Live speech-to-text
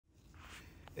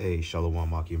Hey,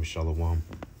 Shalom, Akim, Shalom.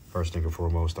 First thing and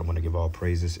foremost, I want to give all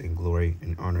praises and glory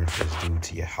and honor is due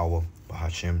to Yahweh,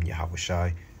 Bahashem, Yahweh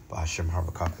Shai, Bahashem,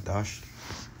 Harakakadash.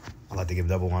 I'd like to give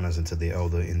double honors unto the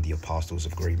elder and the apostles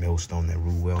of Great Millstone that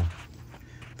rule well.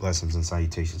 Blessings and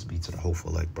salutations be to the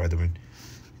hopeful elect brethren.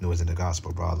 Noise in the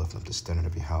gospel, broad, lift up the standard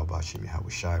of Yahweh, Bahashem,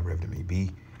 Yahweh Shai, wherever it may be.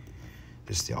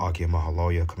 This is the Akim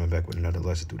Mahaloya coming back with another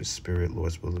lesson through the Spirit.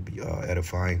 Lord's will be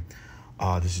edifying.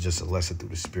 This is just a lesson through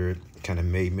the Spirit. Kind of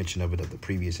made mention of it of the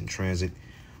previous in transit,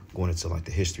 going into like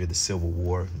the history of the Civil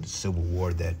War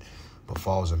that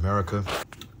befalls America.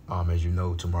 As you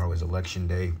know, tomorrow is Election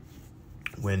Day,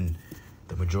 when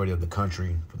the majority of the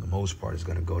country, for the most part, is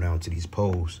going to go down to these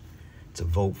polls to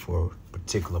vote for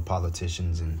particular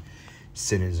politicians and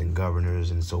senators and governors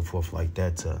and so forth like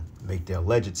that to make their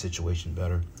alleged situation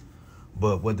better.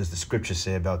 But what does the scripture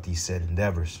say about these said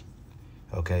endeavors?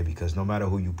 Okay, because no matter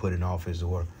who you put in office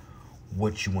or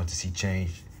what you want to see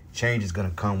change, change is going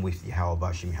to come with Yahweh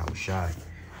Bashim Yahweh Shai,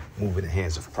 moving the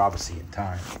hands of prophecy and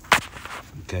time.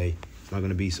 Okay, it's not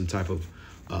going to be some type of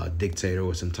dictator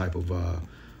or some type of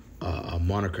a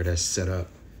moniker that's set up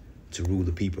to rule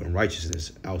the people in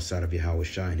righteousness outside of Yahweh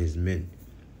Shai and his men.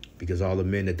 Because all the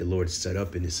men that the Lord set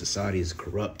up in this society is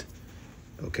corrupt.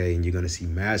 Okay, and you're going to see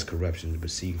mass corruption.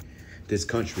 But see, this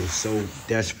country is so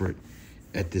desperate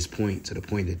at this point, to the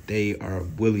point that they are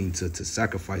willing to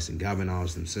sacrifice and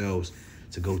galvanize themselves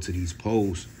to go to these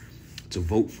polls to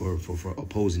vote for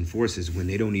opposing forces when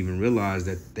they don't even realize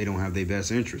that they don't have their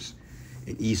best interests.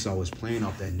 And Esau is playing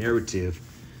off that narrative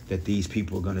that these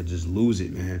people are going to just lose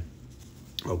it, man.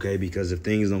 Okay, because if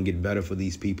things don't get better for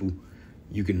these people,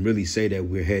 you can really say that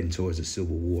we're heading towards a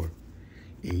civil war.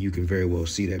 And you can very well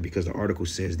see that because the article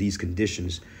says these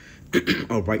conditions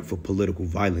are ripe for political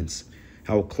violence.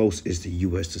 How close is the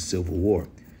U.S. to civil war,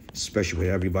 especially with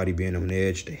everybody being on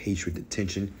edge, the hatred, the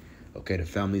tension. Okay, the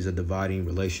families are dividing,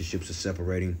 relationships are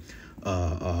separating,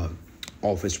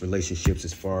 office relationships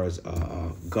as far as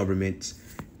governments,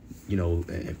 you know,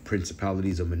 and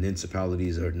principalities or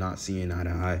municipalities are not seeing eye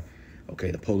to eye. Okay,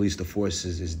 the police, the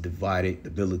forces is divided, the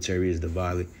military is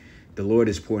divided. The Lord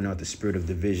is pouring out the spirit of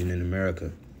division in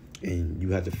America, and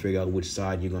you have to figure out which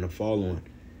side you're going to fall on.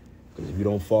 Because if you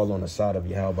don't fall on the side of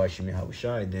Yahweh Bashim Yahweh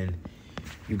Shai, then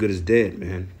you're good as dead,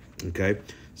 man. Okay?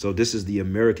 So this is the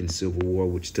American Civil War,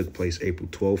 which took place April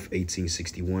 12th,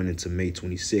 1861 into May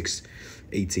 26th,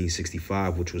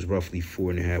 1865, which was roughly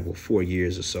 4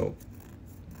 years or so.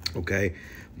 Okay?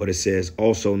 But it says,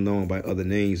 also known by other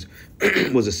names,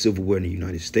 was a civil war in the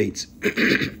United States.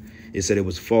 It said it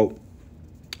was fought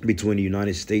between the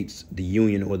United States, the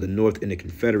Union, or the North, and the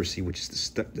Confederacy, which is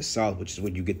the South, which is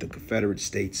when you get the Confederate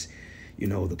States, you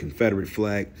know, the Confederate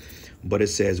flag. But it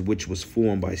says which was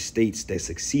formed by states that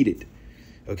succeeded.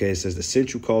 Okay, it says the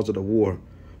central cause of the war,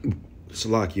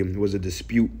 Salakia, was a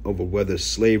dispute over whether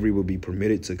slavery would be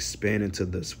permitted to expand into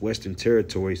the Western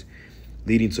territories,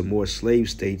 leading to more slave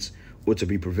states, or to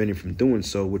be prevented from doing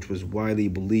so, which was widely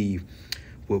believed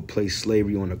would place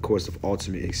slavery on a course of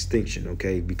ultimate extinction,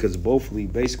 okay? Because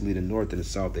basically the North and the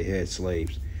South, they had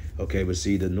slaves, okay? But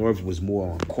see, the North was more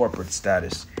on corporate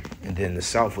status, and then the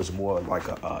South was more like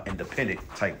a independent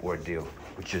type ordeal,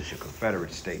 which is your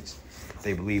Confederate states.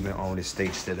 They believe in owning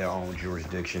states to their own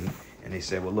jurisdiction, and they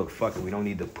said, well, look, fuck it, we don't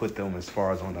need to put them as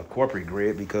far as on the corporate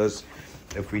grid, because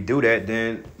if we do that,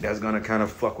 then that's going to kind of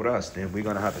fuck with us. Then we're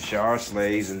going to have to share our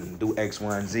slaves and do X,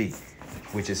 Y, and Z,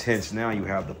 which is hence now you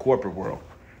have the corporate world.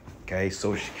 Okay,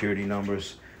 social security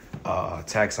numbers,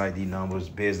 tax ID numbers,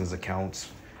 business accounts,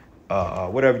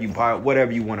 whatever you buy,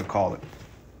 whatever you want to call it.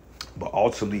 But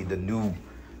ultimately, the new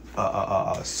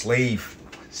slave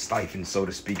stipend, so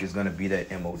to speak, is going to be that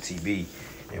MOTB.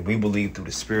 And we believe through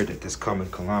the spirit that this coming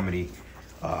calamity,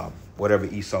 whatever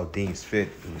Esau deems fit,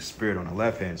 in the spirit on the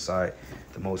left-hand side,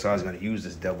 the Most High is going to use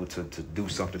this devil to do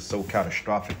something so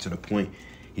catastrophic to the point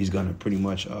he's going to pretty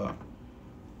much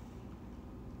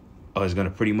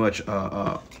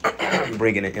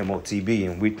bring in an MOTB,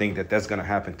 and we think that that's going to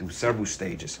happen through several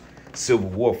stages. Civil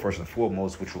war, first and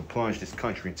foremost, which will plunge this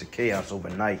country into chaos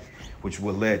overnight, which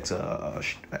will lead to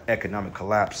economic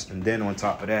collapse. And then on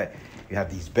top of that, you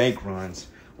have these bank runs,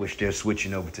 which they're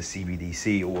switching over to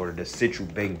CBDC, or the central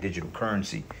bank digital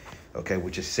currency, okay,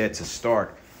 which is set to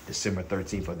start December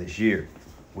 13th of this year,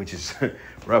 which is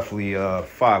roughly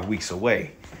 5 weeks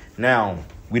away. Now,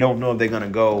 we don't know if they're going to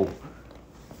go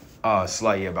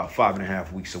slightly about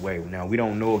 5.5 weeks away. Now, we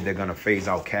don't know if they're going to phase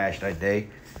out cash that day.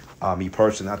 Me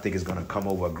personally, I think it's going to come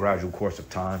over a gradual course of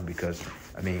time because,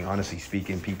 I mean, honestly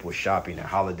speaking, people are shopping at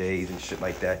holidays and shit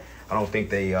like that. I don't think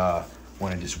they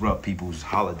want to disrupt people's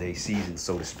holiday season,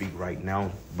 so to speak, right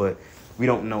now. But we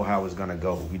don't know how it's gonna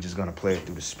go. We're just gonna play it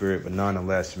through the spirit. But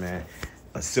nonetheless, man,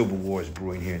 a civil war is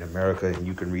brewing here in America, and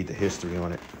you can read the history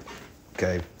on it.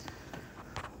 Okay.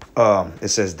 It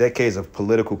says decades of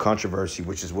political controversy,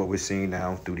 which is what we're seeing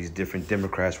now through these different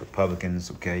Democrats,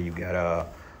 Republicans. Okay, you got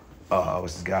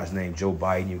what's this guy's name? Joe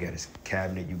Biden. You got his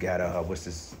cabinet. You got what's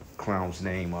this clown's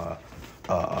name? Not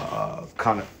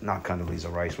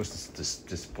Condoleezza Rice. What's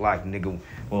this black nigga?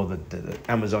 Well, the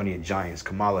Amazonian giants,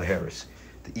 Kamala Harris,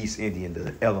 the East Indian,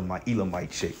 the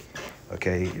Elamite chick.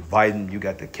 Okay, Biden. You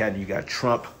got the cabinet. You got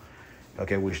Trump.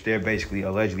 Okay, which they're basically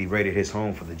allegedly raided his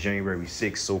home for the January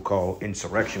 6th so-called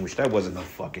insurrection, which that wasn't a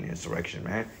fucking insurrection,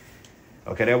 man.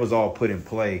 Okay, that was all put in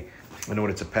play in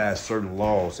order to pass certain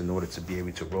laws in order to be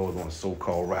able to roll on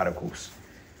so-called radicals.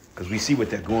 Because we see what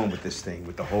they're going with this thing,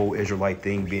 with the whole Israelite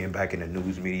thing being back in the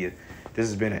news media. This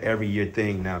has been an every year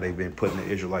thing now. They've been putting the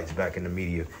Israelites back in the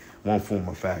media, one form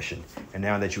or fashion. And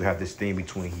now that you have this thing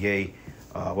between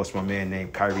what's my man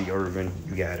named Kyrie Irving,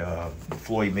 you got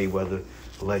Floyd Mayweather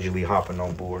allegedly hopping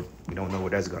on board. We don't know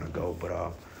where that's gonna go, but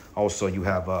also you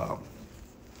have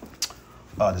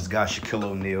this guy Shaquille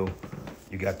O'Neal.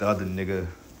 You got the other nigga,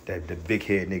 the big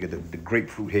head nigga, the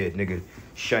grapefruit head nigga,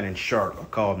 Shannon Sharp. I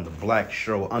call him the Black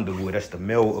Cheryl Underwood. That's the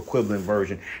male equivalent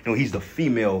version. No, he's the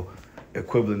female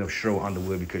equivalent of Cheryl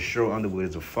Underwood, because Cheryl Underwood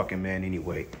is a fucking man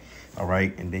anyway. All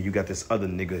right, and then you got this other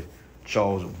nigga,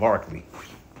 Charles Barkley.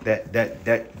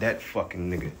 That fucking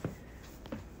nigga.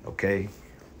 Okay.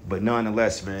 But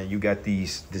nonetheless, man, you got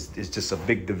it's just a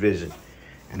big division.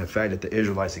 And the fact that the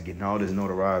Israelites are getting all this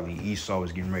notoriety, Esau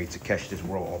is getting ready to catch this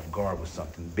world off guard with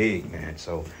something big, man.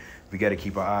 So we got to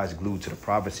keep our eyes glued to the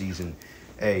prophecies and,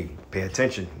 hey, pay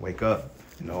attention, wake up,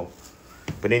 you know.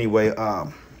 But anyway,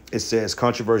 it says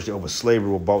controversy over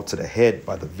slavery was brought to the head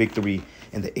by the victory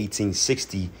in the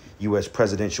 1860 U.S.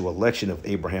 presidential election of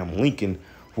Abraham Lincoln,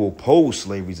 who opposed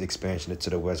slavery's expansion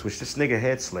into the West, which this nigga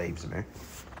had slaves, man.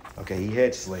 Okay, he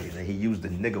had slaves, and he used the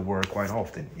nigga word quite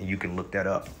often, and you can look that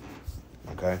up.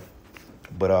 Okay,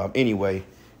 but anyway,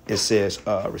 it says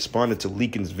responded to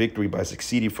Lincoln's victory by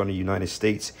succeeding from the United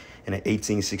States in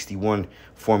 1861,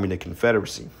 forming the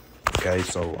Confederacy. Okay,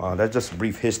 so that's just a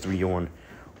brief history on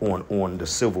the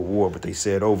Civil War. But they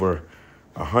said over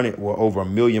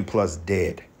 1 million plus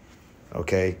dead.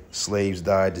 Okay, slaves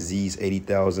died, disease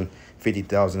 80,000,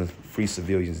 50,000 free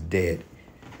civilians dead.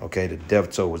 Okay, the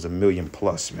death toll was 1 million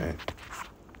plus, man.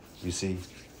 You see?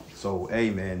 So,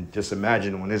 hey, man, just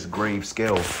imagine on this grave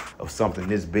scale of something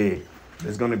this big,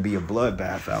 there's going to be a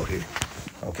bloodbath out here.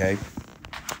 Okay?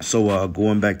 So,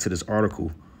 going back to this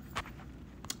article,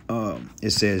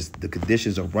 it says the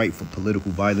conditions are right for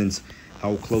political violence.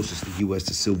 How close is the U.S.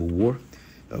 to civil war?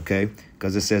 Okay?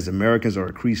 Because it says Americans are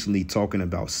increasingly talking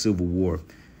about civil war.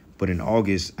 But in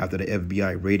August, after the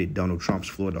FBI raided Donald Trump's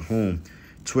Florida home,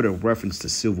 Twitter reference to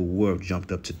civil war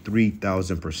jumped up to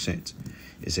 3,000%.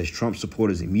 It says Trump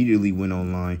supporters immediately went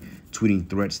online, tweeting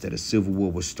threats that a civil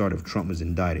war would start if Trump was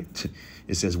indicted.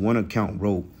 It says one account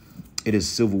wrote, "It is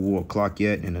civil war o'clock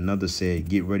yet," and another said,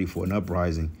 "Get ready for an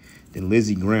uprising." Then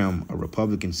Lindsey Graham, a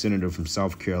Republican senator from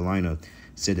South Carolina,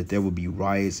 said that there would be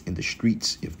riots in the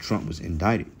streets if Trump was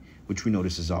indicted, which we know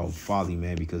this is all folly,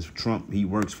 man, because Trump, he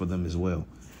works for them as well.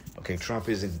 Okay, Trump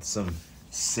isn't some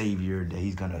savior that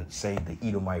he's gonna save the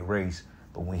Edomite race,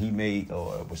 but when he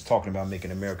was talking about making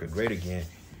America great again,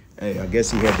 hey, I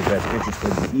guess he had the best interest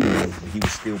of the Edomites, but he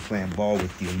was still playing ball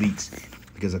with the elites,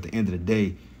 because at the end of the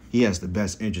day, he has the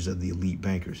best interest of the elite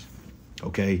bankers.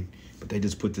 Okay, but they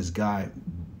just put this guy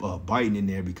Biden in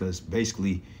there because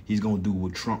basically he's gonna do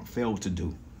what Trump failed to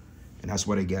do, and that's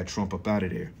why they got Trump up out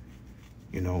of there,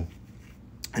 you know.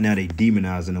 And now they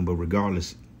demonizing him, but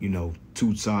regardless, you know,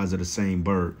 two sides of the same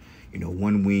bird. You know,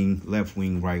 one wing, left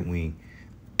wing, right wing.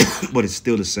 But it's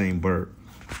still the same bird.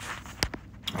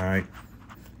 All right.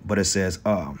 But it says,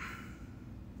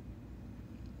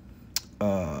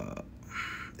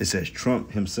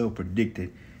 Trump himself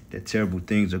predicted that terrible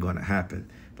things are going to happen,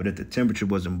 but that the temperature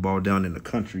wasn't brought down in the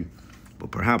country.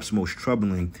 But perhaps most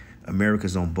troubling,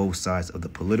 Americans on both sides of the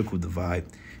political divide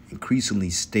increasingly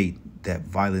state that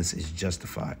violence is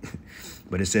justified.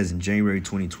 But it says in January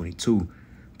 2022,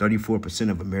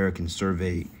 34% of Americans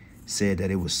surveyed said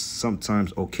that it was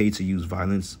sometimes okay to use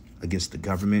violence against the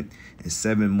government. And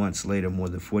 7 months later, more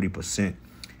than 40%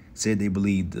 said they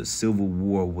believed the Civil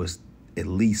War was at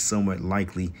least somewhat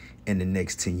likely in the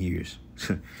next 10 years.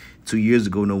 2 years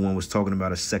ago, no one was talking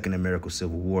about a second American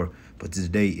Civil War, but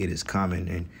today it is common.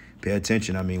 And pay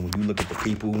attention. I mean, when you look at the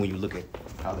people, when you look at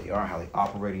how they are, how they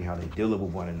operating, how they deal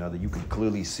with one another, you can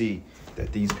clearly see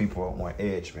that these people are on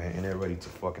edge, man, and they're ready to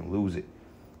fucking lose it.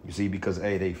 You see, because,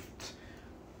 hey,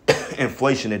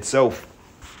 inflation itself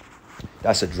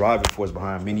That's a driving force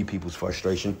behind many people's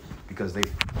frustration because they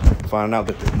find out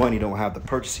that the money don't have the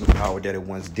purchasing power that it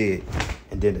once did.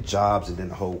 And then the jobs and then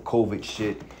the whole COVID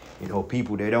shit,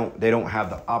 people, they don't have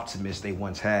the optimism they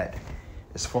once had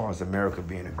as far as America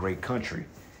being a great country,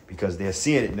 because they're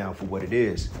seeing it now for what it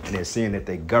is. And they're seeing that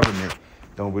their government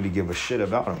don't really give a shit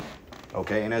about them.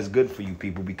 Okay, and that's good for you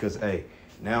people because, hey,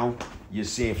 now you're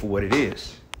seeing for what it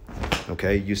is.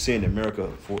 Okay, you're seeing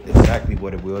America for exactly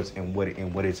what it was and what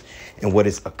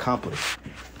it's accomplished,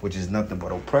 which is nothing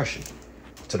but oppression,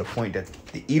 to the point that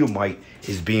the Edomite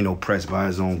is being oppressed by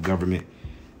his own government.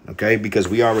 Okay, because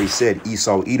we already said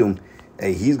Esau, Edom,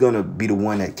 hey, he's gonna be the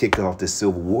one that kicked off this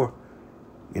civil war.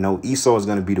 Esau is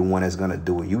gonna be the one that's gonna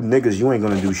do it. You niggas, you ain't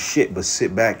gonna do shit but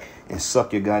sit back and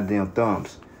suck your goddamn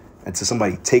thumbs until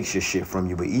somebody takes your shit from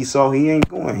you. But Esau, he ain't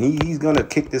going. He's gonna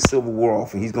kick this civil war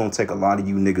off, and he's gonna take a lot of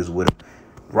you niggas with him,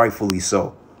 rightfully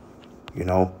so.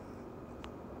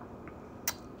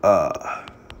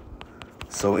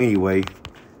 So anyway,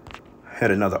 I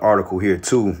had another article here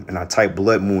too, and I typed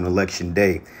blood moon election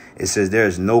day. It says there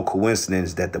is no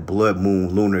coincidence that the blood moon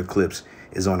lunar eclipse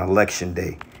is on election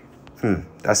day.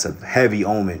 That's a heavy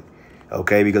omen,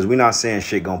 okay? Because we're not saying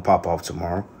shit gonna pop off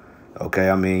tomorrow. Okay,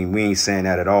 I mean, we ain't saying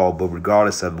that at all. But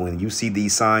regardless of, when you see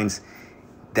these signs,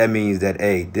 that means that,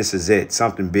 hey, this is it.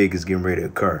 Something big is getting ready to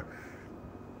occur.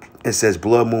 It says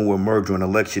blood moon will merge on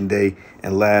election day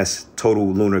and last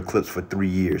total lunar eclipse for 3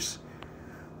 years.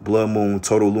 Blood moon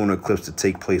total lunar eclipse to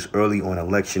take place early on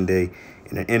election day.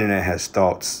 And the internet has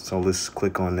thoughts. So let's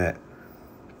click on that.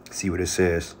 See what it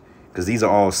says. Because these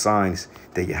are all signs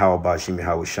that Yahweh Bashim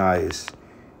Yahweh Shai is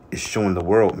showing the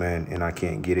world, man. And I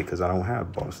can't get it because I don't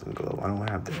have Boston Globe. I don't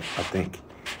have that, I think.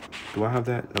 Do I have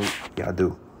that? Nope. Yeah, I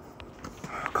do.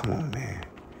 Oh, come on, man.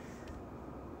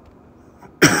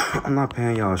 I'm not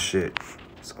paying y'all shit.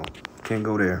 So, can't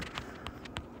go there.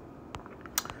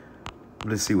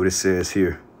 Let's see what it says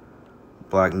here.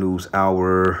 Black News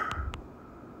Hour.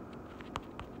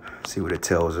 See what it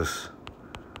tells us.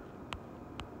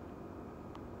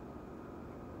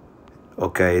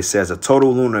 Okay, it says a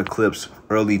total lunar eclipse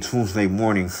early Tuesday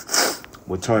morning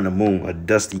will turn the moon a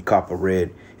dusty copper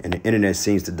red, and the internet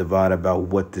seems to divide about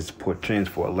what this portends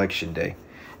for election day.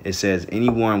 It says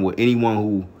anyone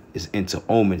who is into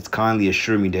omens kindly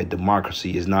assure me that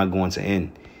democracy is not going to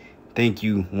end. Thank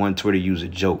you. One Twitter user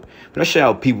joke. But that's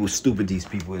how stupid these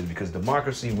people is, because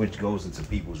democracy, which goes into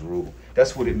people's rule.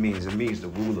 That's what it means. It means the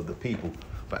rule of the people.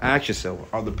 But ask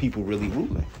yourself, are the people really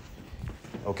ruling?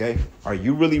 Okay? Are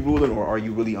you really ruling, or are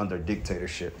you really under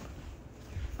dictatorship?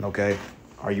 Okay?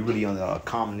 Are you really under a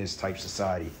communist type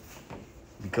society?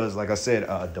 Because like I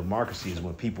said, democracy is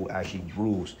when people actually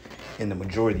rules, and the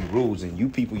majority rules, and you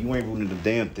people, you ain't ruling the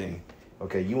damn thing.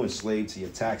 Okay? You enslaved to your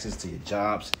taxes, to your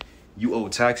jobs. You owe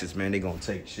taxes, man. They gonna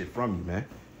take shit from you, man.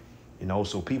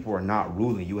 So people are not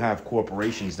ruling. You have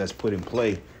corporations that's put in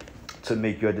play to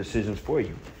make your decisions for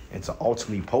you and to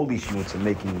ultimately police you into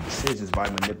making decisions by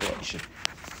manipulation.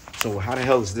 So how the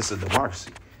hell is this a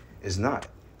democracy? It's not,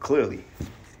 clearly.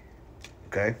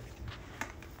 Okay?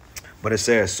 But it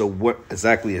says, so what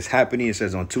exactly is happening? It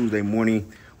says on Tuesday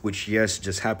morning, which, yes,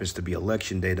 just happens to be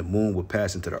election day, the moon will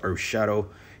pass into the Earth's shadow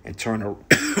and turn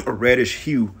a reddish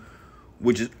hue,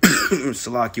 which is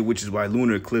Salakia, which is why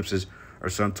lunar eclipses are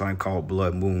sometimes called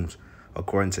blood moons,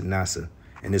 according to NASA.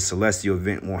 And this celestial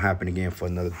event won't happen again for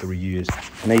another 3 years.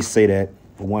 And they say that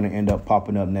for one to end up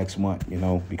popping up next month,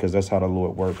 because that's how the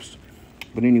Lord works.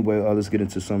 But anyway, let's get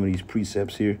into some of these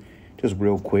precepts here, just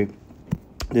real quick.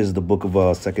 This is the book of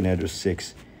 2nd Ezra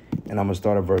 6, and I'm going to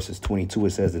start at verses 22.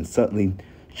 It says, and suddenly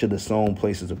should the sown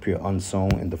places appear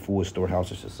unsown, and the full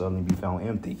storehouses should suddenly be found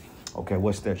empty. Okay,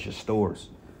 what's that? Your stores.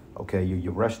 Okay,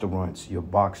 your restaurants, your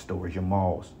box stores, your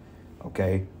malls.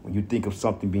 Okay, when you think of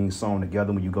something being sewn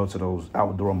together, when you go to those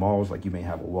outdoor malls, like you may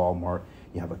have a Walmart,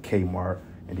 you have a Kmart,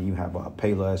 and then you have a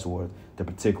Payless or the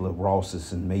particular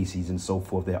Rosses and Macy's and so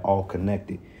forth. They're all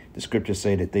connected. The scriptures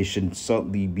say that they shouldn't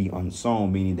suddenly be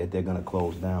unsown, meaning that they're going to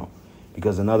close down.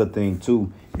 Because another thing,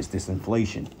 too, is this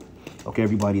inflation. Okay,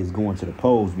 everybody is going to the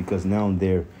polls because now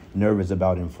they're nervous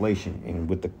about inflation. And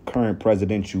with the current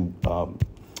presidential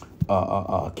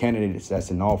candidates that's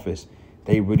in office,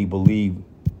 they really believe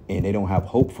and they don't have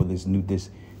hope for this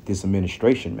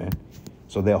administration, man.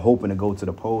 So they're hoping to go to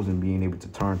the polls and being able to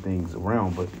turn things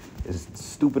around. But as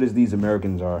stupid as these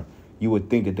Americans are, you would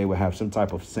think that they would have some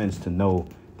type of sense to know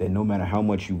that no matter how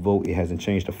much you vote, it hasn't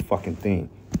changed a fucking thing.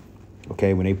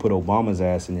 Okay, when they put Obama's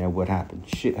ass in there, what happened?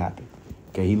 Shit happened.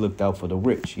 Okay, he looked out for the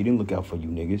rich. He didn't look out for you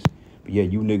niggas. But yeah,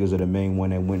 you niggas are the main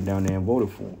one that went down there and voted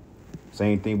for him.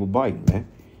 Same thing with Biden, man.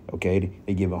 Okay,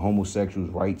 they giving homosexuals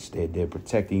rights. They're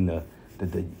protecting the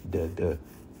the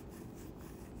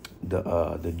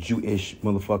Jewish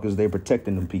motherfuckers, they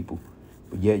protecting them people.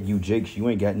 But yet you Jakes, you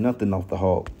ain't got nothing off the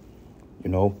hog, you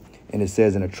know. And it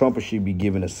says, and a trumpet should be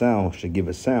given a sound, should give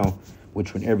a sound,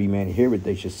 which when every man hear it,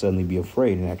 they should suddenly be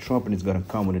afraid. And that trumpet is going to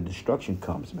come when the destruction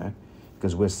comes, man.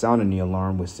 Because we're sounding the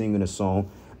alarm, we're singing a song,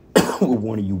 we're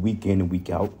warning you week in and week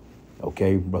out.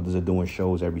 Okay, brothers are doing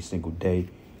shows every single day,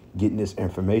 getting this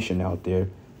information out there.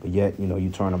 But yet, you know, you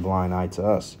turn a blind eye to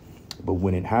us. But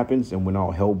when it happens and when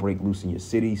all hell break loose in your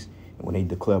cities, and when they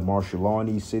declare martial law in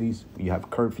these cities, you have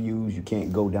curfews, you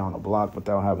can't go down a block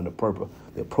without having the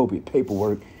appropriate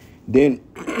paperwork, then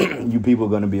you people are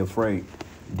going to be afraid.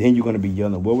 Then you're going to be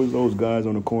yelling, what was those guys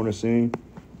on the corner saying?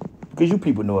 Because you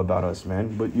people know about us,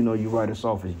 man. But, you know, you write us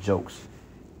off as jokes.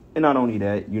 And not only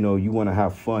that, you know, you want to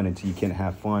have fun until you can't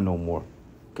have fun no more.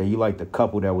 Okay, you like the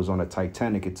couple that was on the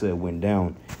Titanic until it went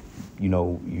down. You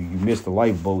know, you missed the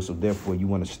lifeboat, so therefore you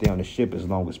want to stay on the ship as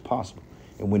long as possible.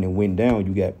 And when it went down,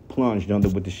 you got plunged under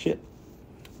with the ship.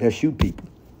 That's you people.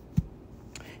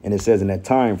 And it says in that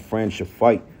time, friends should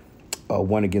fight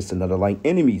one against another like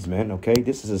enemies, man. Okay,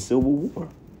 this is a civil war.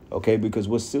 Okay, because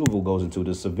what civil goes into?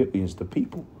 The civilians, the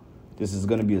people. This is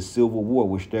going to be a civil war,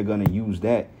 which they're going to use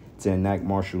that to enact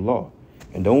martial law.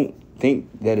 And don't think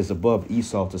that it's above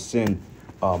Esau to send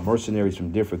mercenaries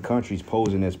from different countries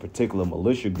posing as particular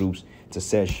militia groups to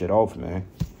set shit off, man.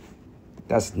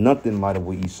 That's nothing light of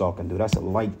what Esau can do. That's a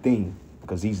light thing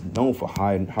because he's known for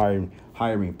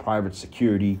hiring private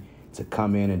security to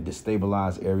come in and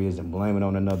destabilize areas and blame it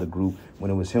on another group when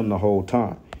it was him the whole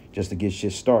time just to get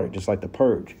shit started, just like the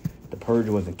Purge. The Purge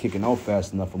wasn't kicking off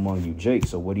fast enough among you Jake,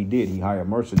 so what he did, he hired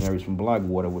mercenaries from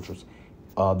Blackwater, which was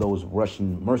those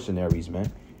Russian mercenaries,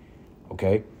 man.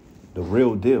 Okay? The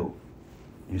real deal.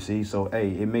 You see? So, hey,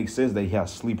 it makes sense that he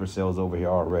has sleeper cells over here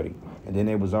already. And then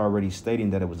it was already stating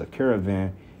that it was a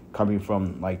caravan coming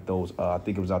from, like, those, I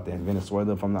think it was out there in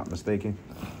Venezuela, if I'm not mistaken.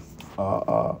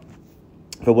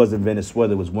 If it wasn't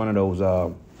Venezuela, it was one of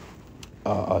those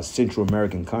Central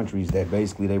American countries that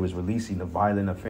basically they was releasing the violent offenders.